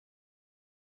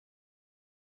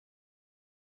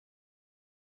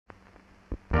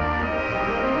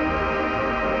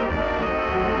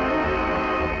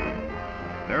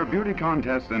are beauty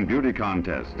contests and beauty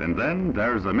contests, and then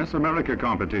there's the Miss America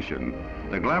competition,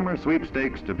 the glamour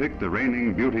sweepstakes to pick the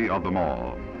reigning beauty of them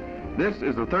all. This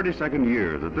is the 32nd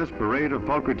year that this parade of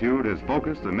pulchritude has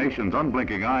focused the nation's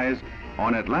unblinking eyes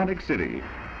on Atlantic City,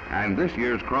 and this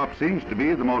year's crop seems to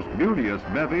be the most beauteous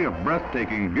bevy of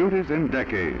breathtaking beauties in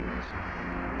decades.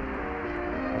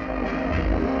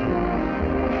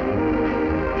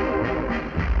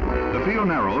 The field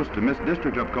narrows to Miss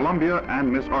District of Columbia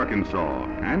and Miss Arkansas,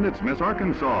 and it's Miss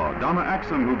Arkansas, Donna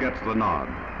Axum, who gets the nod.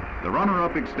 The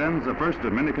runner-up extends the first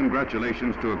of many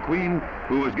congratulations to a queen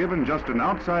who was given just an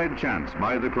outside chance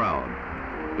by the crowd.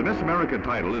 The Miss America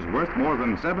title is worth more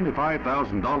than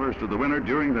 $75,000 to the winner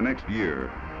during the next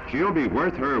year. She'll be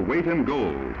worth her weight in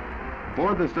gold.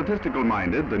 For the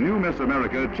statistical-minded, the new Miss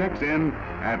America checks in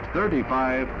at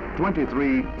 35,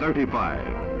 23,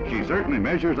 35. She certainly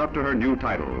measures up to her new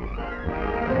title.